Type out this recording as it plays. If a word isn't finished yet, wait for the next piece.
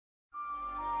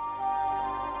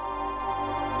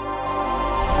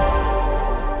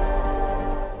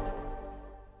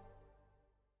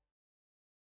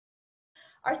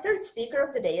Our third speaker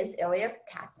of the day is Ilya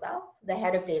Katsov, the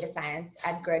head of data science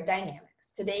at Grid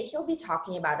Dynamics. Today, he'll be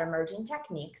talking about emerging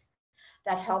techniques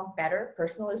that help better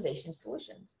personalization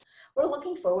solutions. We're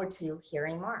looking forward to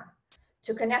hearing more.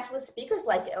 To connect with speakers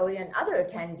like Ilya and other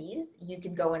attendees, you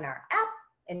can go in our app,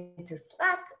 into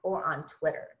Slack, or on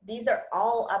Twitter. These are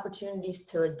all opportunities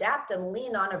to adapt and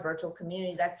lean on a virtual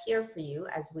community that's here for you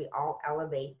as we all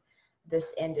elevate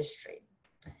this industry.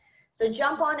 So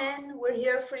jump on in, we're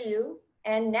here for you.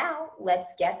 And now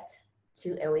let's get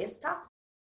to Ilya's talk.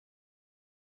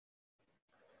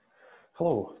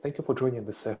 Hello, thank you for joining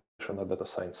this session at Data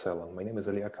Science Salon. My name is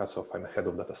Ilya Katsov. I'm head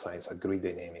of data science at Grid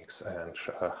Dynamics, and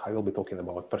I will be talking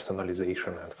about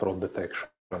personalization and fraud detection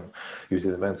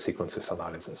using event sequences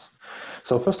analysis.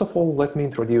 So first of all, let me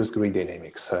introduce Grid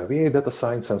Dynamics. We are a data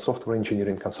science and software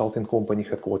engineering consulting company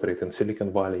headquartered in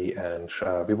Silicon Valley, and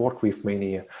we work with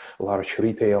many large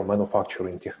retail,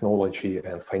 manufacturing, technology,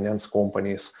 and finance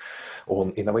companies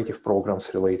on innovative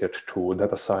programs related to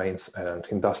data science and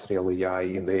industrial AI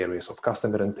in the areas of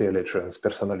customer intelligence,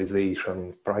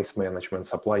 personalization, price management,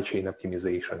 supply chain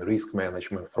optimization, risk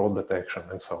management, fraud detection,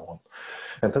 and so on.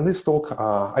 And in this talk,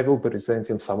 I will be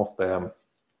presenting some of the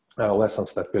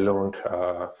lessons that we learned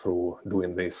through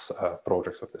doing these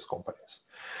projects with these companies.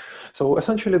 So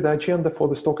essentially, the agenda for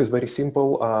this talk is very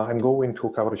simple. I'm going to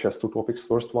cover just two topics.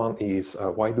 First one is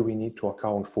why do we need to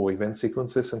account for event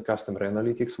sequences in customer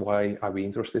analytics? Why are we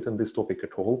interested in this topic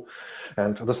at all?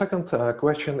 And the second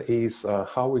question is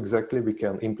how exactly we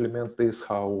can implement this?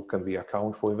 How can we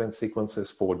account for event sequences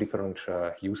for different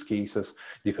use cases,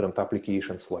 different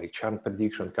applications like churn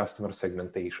prediction, customer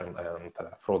segmentation, and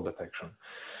fraud detection?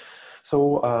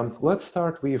 So let's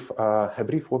start with a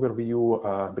brief overview,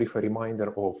 a brief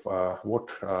reminder of what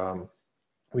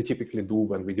we typically do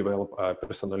when we develop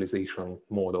personalization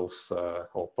models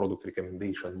or product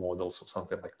recommendation models or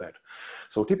something like that.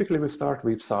 So typically we start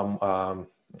with some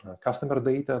customer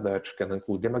data that can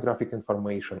include demographic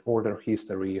information, order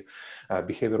history,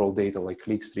 behavioral data like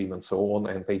clickstream and so on.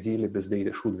 And ideally this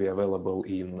data should be available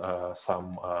in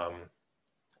some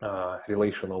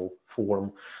relational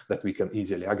form that we can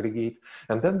easily aggregate.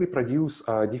 And then we produce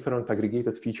different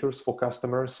aggregated features for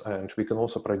customers, and we can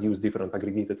also produce different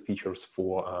aggregated features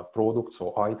for products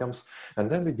or items. And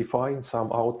then we define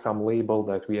some outcome label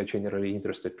that we are generally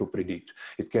interested to predict.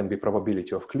 It can be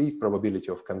probability of click, probability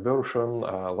of conversion,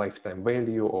 lifetime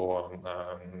value, or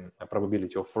a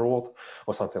probability of fraud,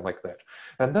 or something like that.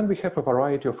 And then we have a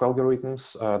variety of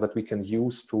algorithms that we can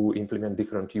use to implement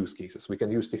different use cases. We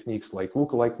can use techniques like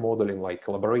lookalike modeling, like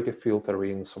collaborative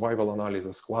filtering, survival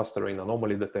analysis, clustering,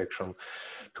 anomaly detection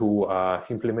to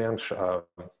implement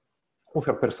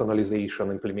offer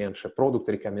personalization, implement product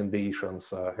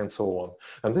recommendations, and so on.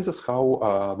 And this is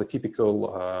how the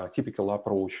typical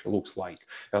approach looks like.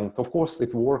 And of course,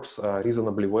 it works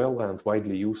reasonably well and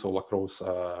widely used all across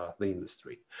the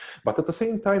industry. But at the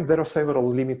same time, there are several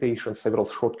limitations, several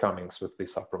shortcomings with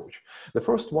this approach. The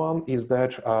first one is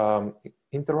that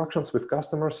interactions with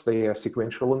customers, they are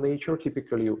sequential in nature.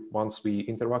 Typically, once we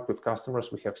interact with customers,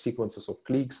 we have sequences of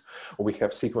clicks, or we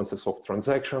have sequences of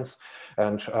transactions.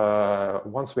 And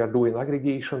once we are doing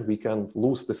aggregation, we can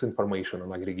lose this information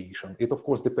on aggregation. It, of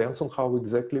course, depends on how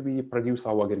exactly we produce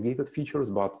our aggregated features,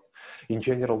 but in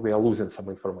general, we are losing some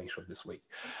information this way.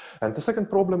 And the second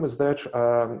problem is that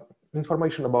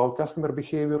information about customer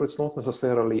behavior is not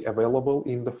necessarily available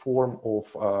in the form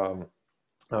of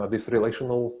this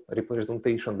relational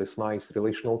representation, this nice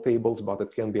relational tables, but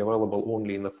it can be available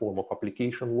only in the form of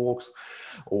application logs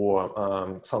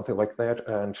or something like that.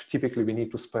 And typically we need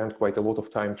to spend quite a lot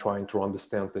of time trying to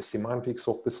understand the semantics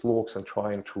of these logs and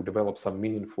trying to develop some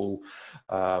meaningful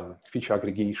feature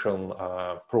aggregation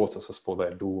processes for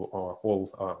that, do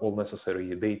all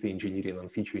necessary data engineering and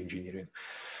feature engineering.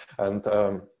 And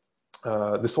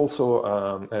this is also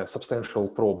a substantial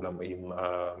problem in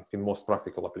most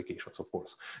practical applications, of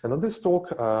course. And in this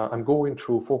talk, I'm going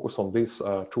to focus on these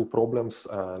two problems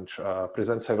and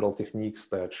present several techniques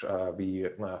that we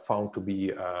found to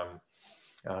be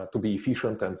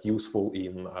efficient and useful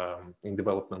in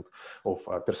development of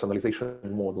personalization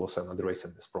models and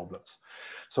addressing these problems.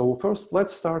 So first,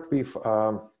 let's start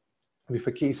with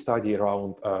a case study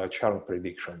around churn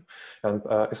prediction. And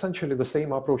essentially the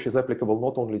same approach is applicable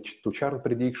not only to churn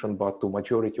prediction, but to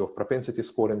majority of propensity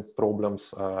scoring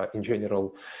problems in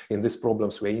general. In these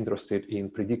problems, we're interested in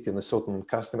predicting a certain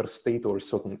customer state or a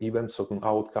certain event, certain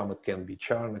outcome. It can be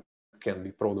churn, it can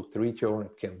be product return,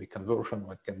 it can be conversion,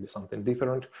 or it can be something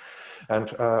different.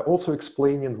 And also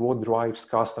explaining what drives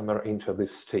customer into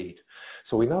this state.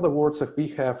 So in other words, if we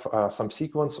have some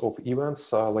sequence of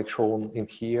events like shown in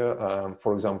here,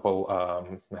 for example,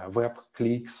 web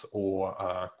clicks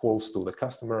or calls to the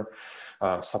customer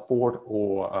support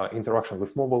or interaction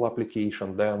with mobile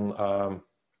application, then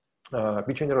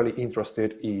we're generally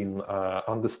interested in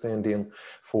understanding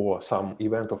for some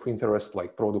event of interest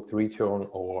like product return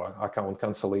or account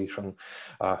cancellation,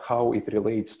 how it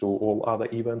relates to all other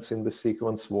events in the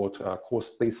sequence, what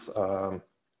caused this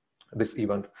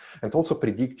event, and also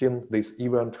predicting this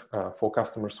event for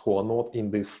customers who are not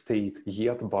in this state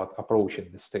yet, but approaching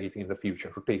the state in the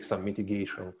future, to take some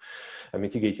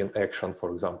mitigating action,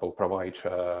 for example, provide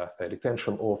a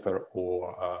retention offer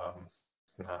or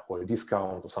a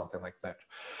discount or something like that.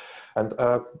 And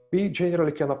we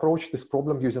generally can approach this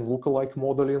problem using lookalike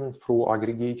modeling through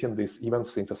aggregating these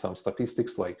events into some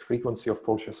statistics like frequency of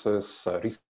purchases,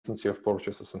 recency of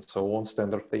purchases, and so on,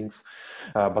 standard things.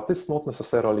 But this is not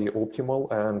necessarily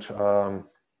optimal. And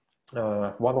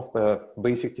one of the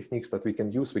basic techniques that we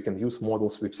can use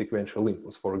models with sequential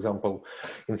inputs. For example,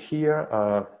 in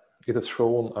here, it is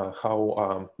shown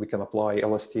how we can apply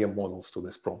LSTM models to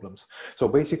these problems. So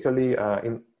basically,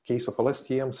 in case of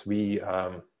LSTMs, we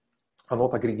are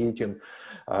not aggregating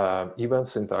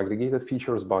events into aggregated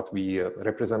features, but we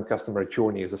represent customer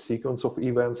journey as a sequence of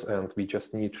events, and we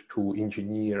just need to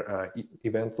engineer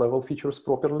event level features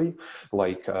properly,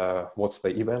 like what's the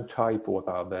event type, what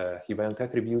are the event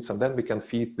attributes, and then we can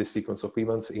feed the sequence of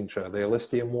events into the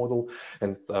LSTM model,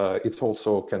 and it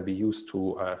also can be used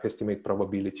to estimate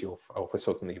probability of a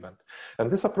certain event. And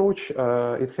this approach,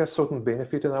 it has certain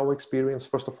benefit in our experience.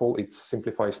 First of all, it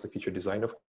simplifies the feature design,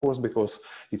 of course, because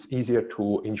it's easier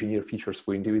to engineer features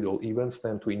for individual events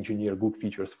than to engineer good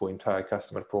features for entire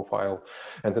customer profile.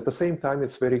 And at the same time,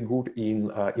 it's very good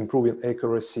in improving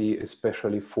accuracy,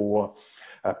 especially for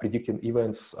predicting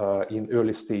events in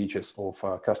early stages of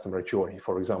customer journey.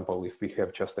 For example, if we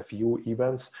have just a few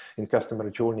events in customer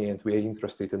journey and we are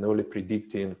interested in early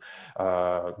predicting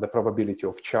the probability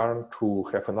of churn to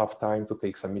have enough time to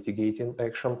take some mitigating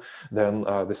action, then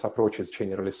this approach is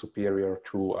generally superior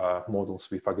to models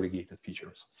with aggregated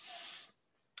features.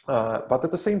 But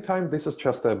at the same time, this is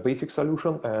just a basic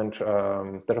solution, and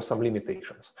there are some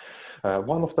limitations.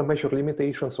 One of the major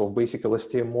limitations of basic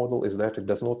LSTM model is that it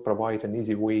does not provide an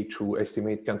easy way to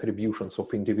estimate contributions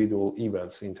of individual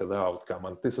events into the outcome.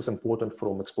 And this is important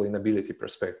from explainability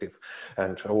perspective,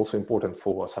 and also important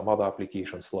for some other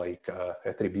applications like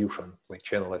attribution, like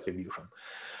channel attribution.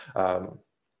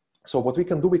 So what we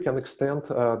can do, we can extend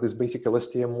this basic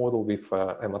LSTM model with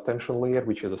an attention layer,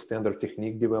 which is a standard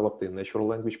technique developed in natural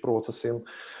language processing.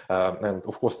 And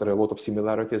of course, there are a lot of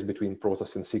similarities between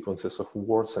processing sequences of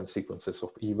words and sequences of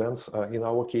events in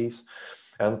our case.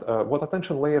 And what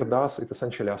attention layer does, it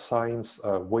essentially assigns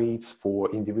weights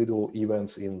for individual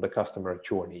events in the customer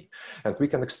journey. And we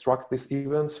can extract these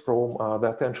events from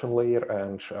the attention layer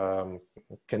and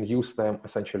can use them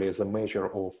essentially as a measure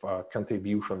of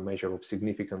contribution, measure of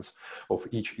significance of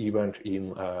each event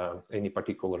in any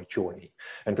particular journey.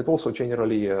 And it also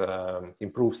generally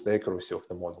improves the accuracy of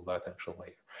the model, the attention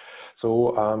layer.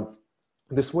 So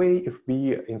this way, if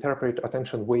we interpret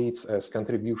attention weights as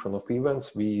contribution of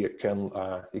events, we can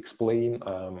explain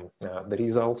the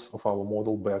results of our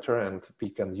model better, and we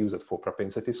can use it for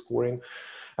propensity scoring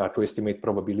to estimate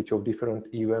probability of different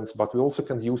events. But we also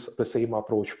can use the same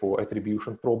approach for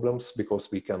attribution problems, because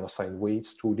we can assign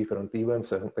weights to different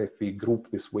events. And if we group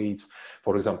these weights,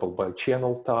 for example, by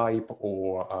channel type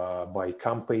or by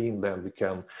campaign, then we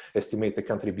can estimate the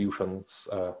contributions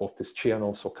of these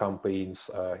channels or campaigns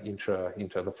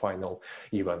into the final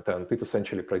event, and it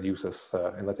essentially produces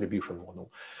an attribution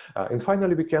model. And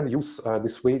finally, we can use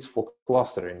these weights for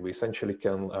clustering. We essentially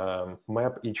can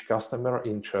map each customer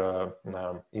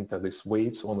into these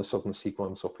weights on a certain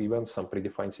sequence of events, some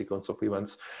predefined sequence of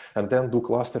events, and then do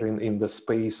clustering in the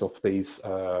space of these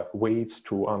weights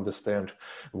to understand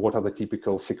what are the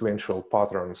typical sequential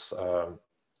patterns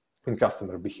in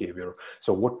customer behavior.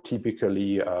 So what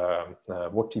typically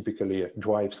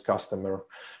drives customer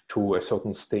to a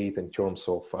certain state in terms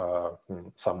of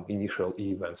some initial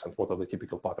events, and what are the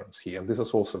typical patterns here. And this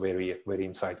is also very, very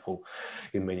insightful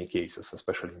in many cases,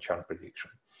 especially in churn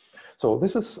prediction. So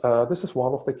this is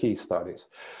one of the case studies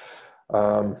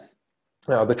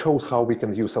that shows how we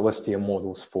can use LSTM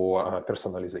models for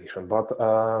personalization. But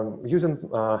using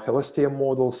LSTM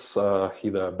models,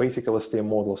 either basic LSTM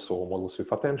models or models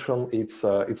with attention, it's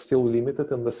still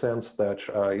limited in the sense that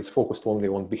it's focused only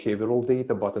on behavioral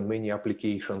data, but in many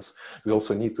applications, we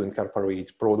also need to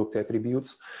incorporate product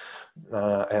attributes.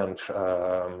 and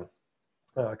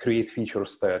create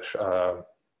features that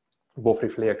both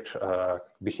reflect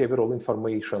behavioral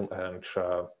information and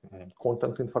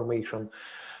content information.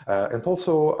 And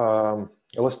also,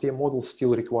 LSTM models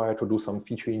still require to do some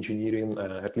feature engineering,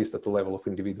 at least at the level of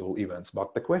individual events.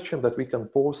 But the question that we can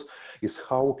pose is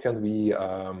how can we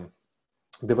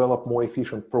develop more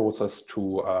efficient process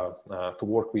to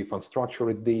work with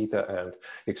unstructured data and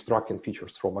extracting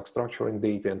features from unstructured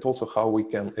data, and also how we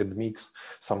can admix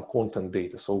some content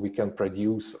data so we can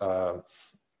produce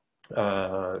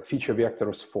feature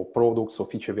vectors for products or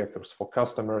feature vectors for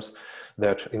customers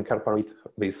that incorporate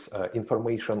this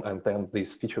information, and then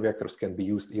these feature vectors can be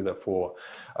used either for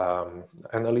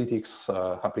analytics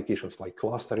applications like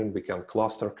clustering. We can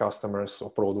cluster customers or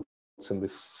products in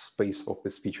this space of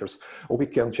these features, or we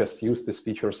can just use these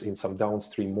features in some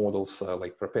downstream models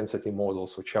like propensity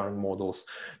models or churn models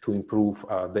to improve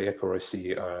the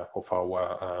accuracy of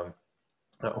our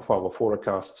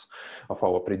forecasts, of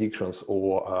our predictions,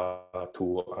 or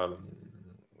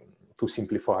to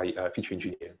simplify feature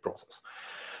engineering process.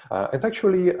 And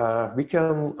actually, we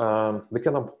can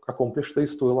accomplish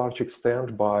this to a large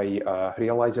extent by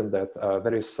realizing that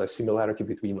there is a similarity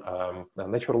between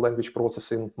natural language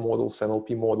processing models,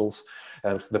 NLP models,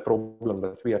 and the problem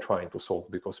that we are trying to solve,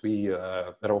 because there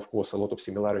are, of course, a lot of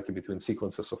similarity between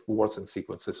sequences of words and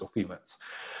sequences of events.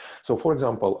 So, for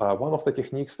example, one of the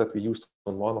techniques that we used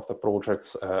on one of the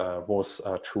projects was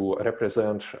to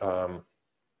represent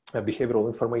behavioral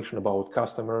information about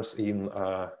customers in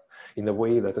a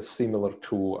way that is similar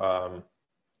to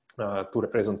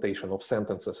representation of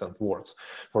sentences and words.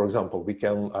 For example, we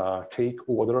can take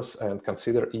orders and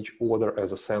consider each order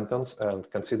as a sentence, and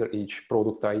consider each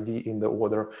product ID in the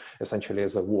order essentially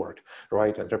as a word,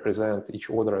 right? And represent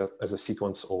each order as a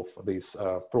sequence of these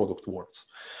product words.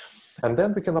 And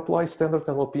then we can apply standard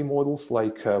NLP models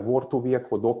like word2vec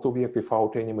or doc2vec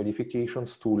without any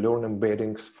modifications to learn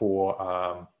embeddings for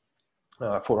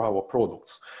our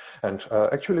products. And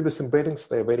actually these embeddings,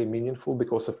 they're very meaningful,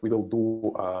 because if we will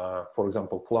do, for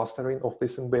example, clustering of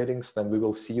these embeddings, then we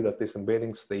will see that these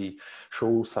embeddings, they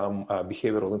show some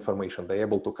behavioral information. They're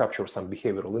able to capture some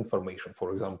behavioral information.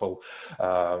 For example,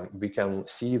 we can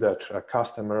see that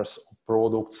customers,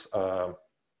 products,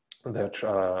 that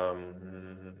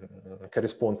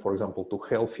correspond, for example, to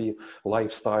healthy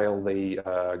lifestyle, they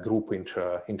group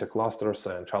into clusters,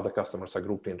 and other customers are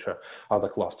grouped into other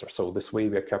clusters. So this way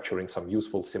we are capturing some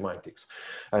useful semantics.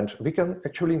 And we can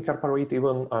actually incorporate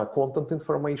even content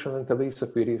information into this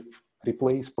if we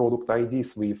replace product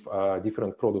IDs with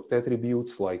different product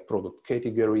attributes like product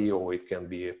category, or it can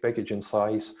be a packaging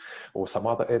size or some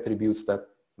other attributes. That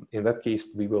in that case,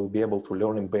 we will be able to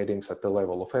learn embeddings at the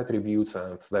level of attributes,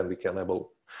 and then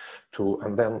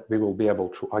we will be able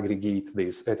to aggregate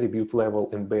these attribute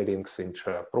level embeddings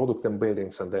into product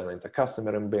embeddings, and then into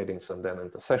customer embeddings, and then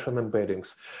into session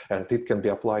embeddings. And it can be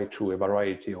applied to a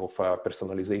variety of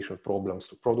personalization problems,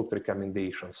 to product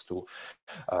recommendations, to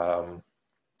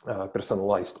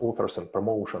personalized offers and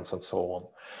promotions, and so on.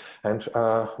 And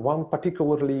one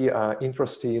particularly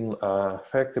interesting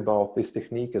fact about this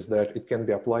technique is that it can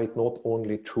be applied not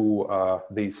only to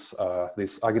this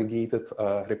aggregated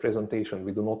representation.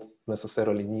 We do not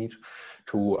necessarily need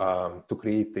to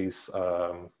create this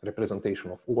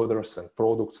representation of orders and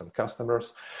products and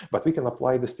customers, but we can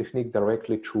apply this technique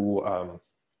directly to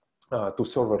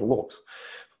server logs.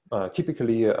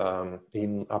 Typically,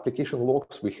 in application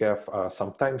logs, we have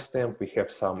some timestamp, we have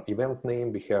some event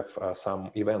name, we have some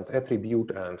event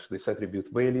attribute and this attribute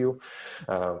value.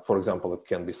 For example, it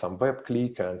can be some web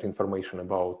click and information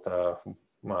about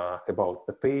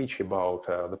the page, about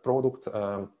the product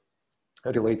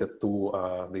related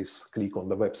to this click on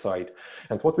the website.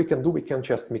 And what we can do, we can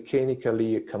just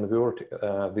mechanically convert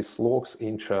these logs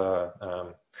into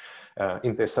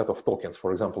a set of tokens.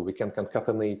 For example, we can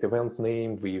concatenate event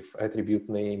name with attribute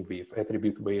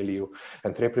value,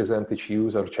 and represent each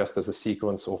user just as a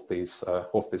sequence of these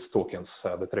tokens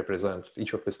that represent,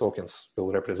 each of these tokens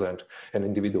will represent an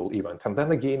individual event. And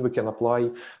then again, we can apply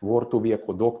word2vec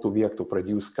or doc2vec to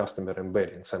produce customer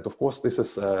embeddings. And of course, this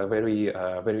is a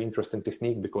very interesting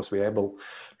technique, because we are able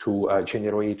to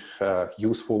generate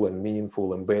useful and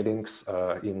meaningful embeddings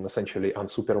in essentially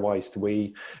unsupervised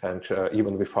way, and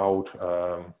even without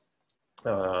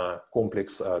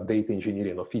complex data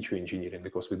engineering or feature engineering,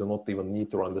 because we do not even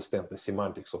need to understand the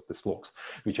semantics of these logs.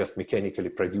 We just mechanically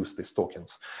produce these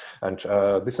tokens. And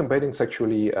these embeddings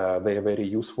actually, they are very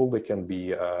useful. They can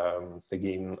be,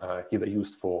 again, either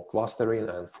used for clustering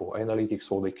and for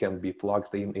analytics, or they can be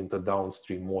plugged into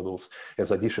downstream models as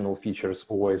additional features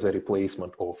or as a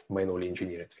replacement of manually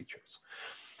engineered features.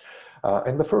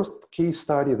 And the first case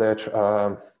study that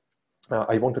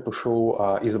I wanted to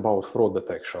show is about fraud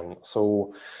detection.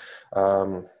 So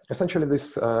essentially,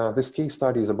 this case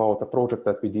study is about a project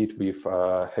that we did with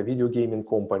a video gaming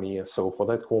company. So for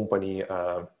that company,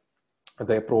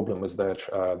 their problem is that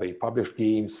they publish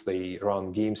games, they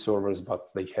run game servers, but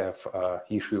they have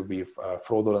issue with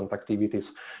fraudulent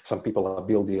activities. Some people are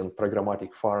building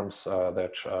programmatic farms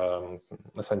that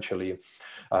essentially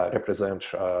represent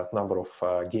a number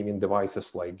of gaming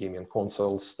devices like gaming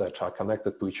consoles that are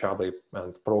connected to each other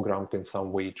and programmed in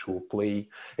some way to play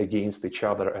against each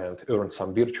other and earn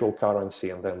some virtual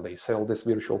currency, and then they sell this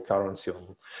virtual currency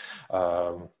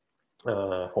on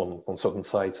certain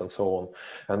sites and so on.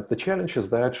 And the challenge is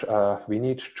that we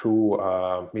need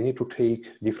to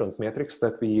take different metrics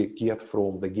that we get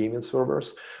from the gaming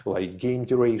servers, like game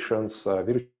durations,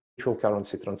 virtual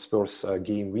currency transfers,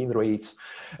 game win rates,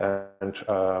 and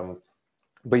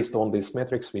based on these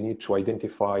metrics, we need to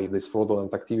identify these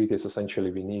fraudulent activities.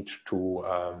 Essentially, we need to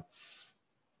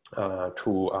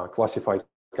classify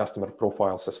customer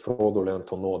profiles as fraudulent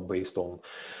or not based on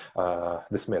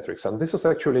this metrics. And this is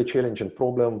actually a challenging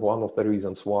problem. One of the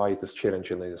reasons why it is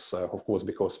challenging is, of course,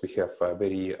 because we have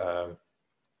very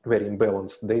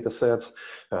imbalanced data sets.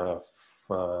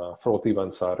 Fraud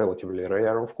events are relatively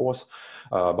rare, of course,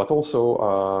 but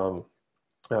also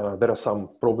there are some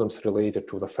problems related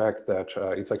to the fact that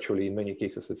it's actually, in many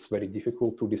cases, it's very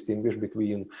difficult to distinguish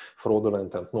between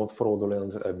fraudulent and not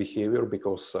fraudulent behavior,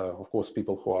 because, of course,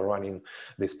 people who are running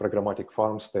these programmatic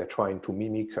farms, they're trying to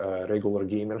mimic regular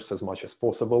gamers as much as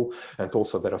possible. And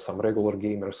also there are some regular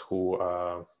gamers who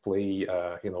play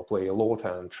a lot,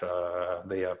 and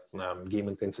their game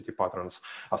intensity patterns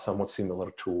are somewhat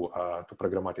similar to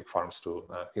programmatic farms,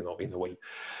 in a way.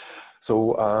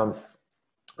 So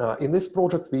in this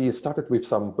project, we started with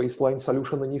some baseline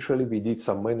solution initially. We did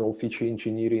some manual feature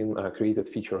engineering, created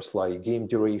features like game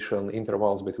duration,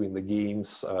 intervals between the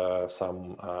games,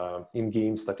 some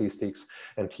in-game statistics,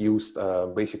 and used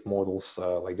basic models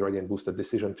like gradient boosted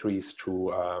decision trees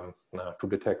to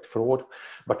detect fraud.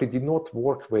 But it did not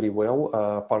work very well,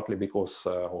 partly because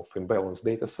of imbalanced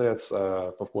data sets.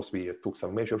 Of course, we took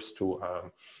some measures to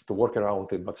work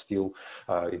around it, but still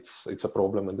it's a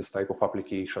problem in this type of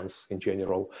applications in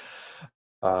general.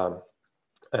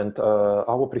 And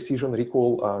our precision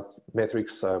recall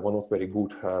metrics were not very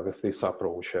good with this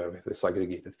approach, with these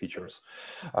aggregated features.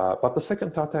 But the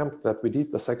second attempt that we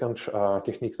did, the second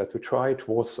technique that we tried,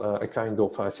 was a kind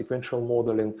of sequential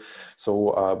modeling.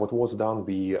 So what was done,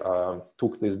 we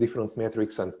took these different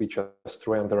metrics and we just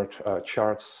rendered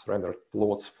charts, rendered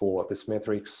plots for these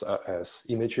metrics as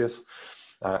images,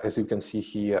 as you can see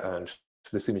here. And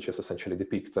these images essentially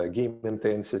depict game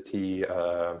intensity,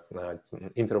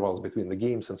 intervals between the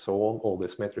games, and so on, all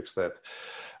these metrics that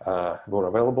were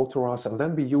available to us. And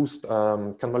then we used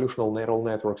convolutional neural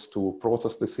networks to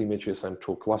process these images and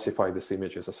to classify these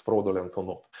images as fraudulent or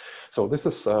not. So this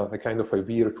is a kind of a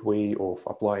weird way of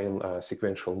applying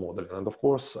sequential modeling. And of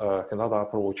course, another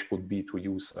approach could be to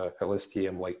use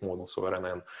LSTM-like models or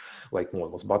RNN-like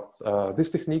models. But this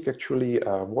technique actually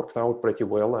worked out pretty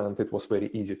well, and it was very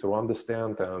easy to understand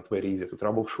and very easy to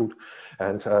troubleshoot.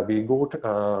 And we got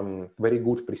very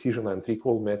good precision and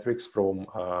recall metrics from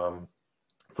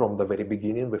the very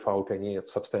beginning without any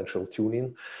substantial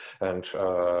tuning. And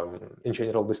in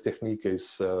general, this technique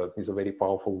is a very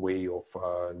powerful way of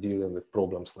dealing with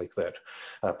problems like that.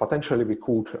 Potentially, we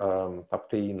could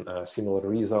obtain similar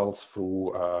results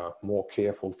through more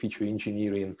careful feature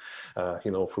engineering,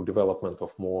 through development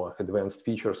of more advanced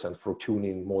features and through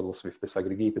tuning models with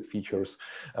disaggregated features.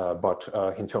 But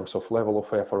in terms of level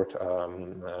of effort,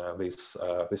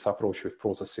 this approach with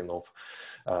processing of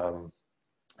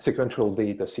sequential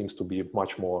data seems to be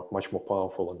much more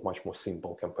powerful and much more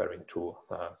simple comparing to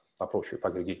approach with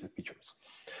aggregated features.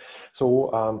 So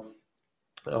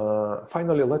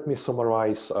finally, let me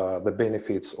summarize the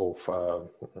benefits of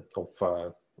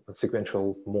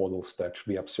sequential models that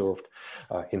we observed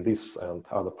in this and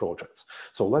other projects.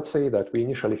 So let's say that we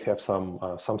initially have some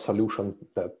solution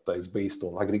that is based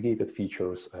on aggregated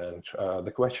features, and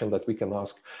the question that we can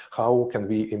ask, how can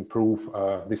we improve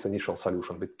this initial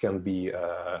solution? It can be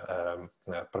a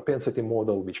propensity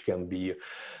model, which can be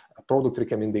a product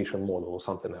recommendation model, or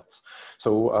something else.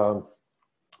 So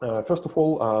First of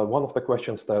all, one of the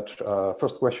questions that,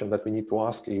 first question that we need to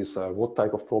ask is what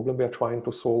type of problem we are trying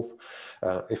to solve.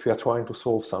 If we are trying to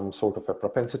solve some sort of a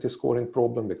propensity scoring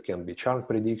problem, it can be churn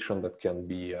prediction, that can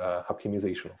be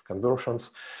optimization of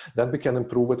conversions, then we can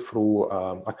improve it through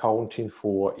accounting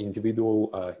for individual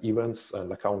events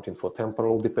and accounting for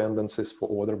temporal dependencies for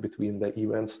order between the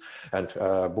events. And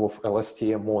both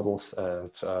LSTM models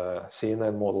and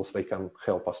CNN models, they can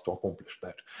help us to accomplish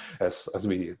that, as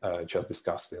we just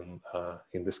discussed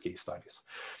in this case studies.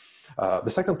 The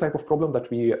second type of problem that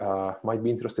we might be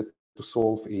interested to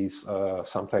solve is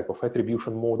some type of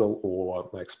attribution model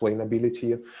or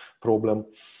explainability problem.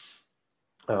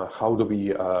 How do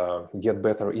we get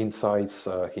better insights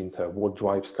into what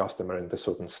drives customer in a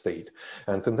certain state?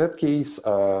 And in that case,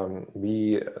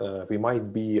 we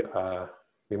might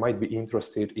be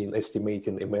interested in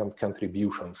estimating event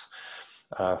contributions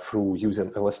through using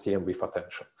LSTM with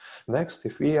attention. Next,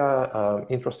 if we are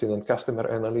interested in customer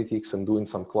analytics and doing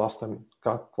some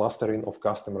clustering of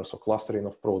customers or clustering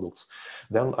of products,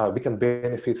 then we can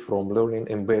benefit from learning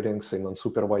embeddings in an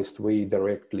unsupervised way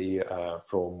directly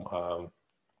from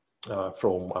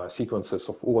sequences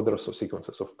of orders or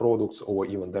sequences of products, or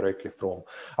even directly from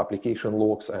application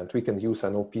logs. And we can use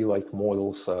NLP-like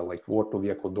models like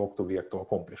word-to-vec or dog-to-vec to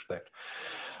accomplish that.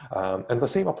 And the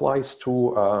same applies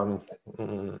to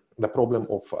the problem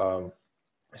of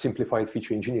simplified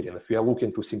feature engineering. If we are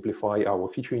looking to simplify our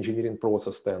feature engineering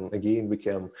process, then again, we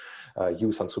can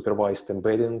use unsupervised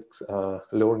embedding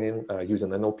learning using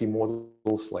NLP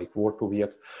models like word-to-vec.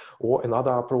 Or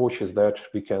another approach is that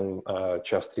we can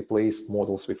just replace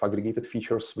models with aggregated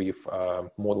features with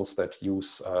models that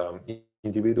use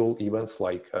individual events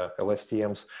like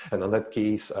LSTMs. And in that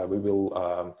case, we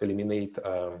will eliminate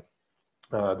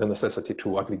the necessity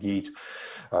to aggregate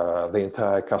the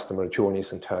entire customer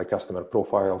journeys, entire customer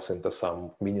profiles into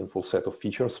some meaningful set of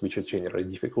features, which is generally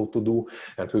difficult to do.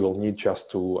 And we will need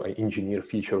just to engineer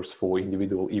features for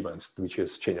individual events, which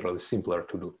is generally simpler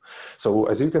to do. So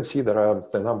as you can see, there are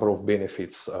a number of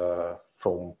benefits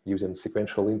from using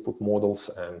sequential input models.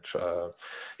 And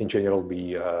in general,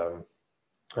 we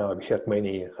had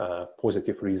many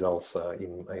positive results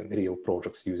in real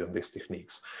projects using these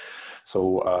techniques.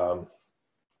 So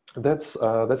that's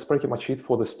pretty much it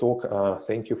for this talk.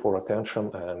 Thank you for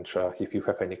attention, and if you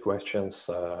have any questions,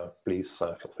 please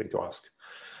feel free to ask.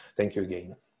 Thank you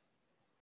again.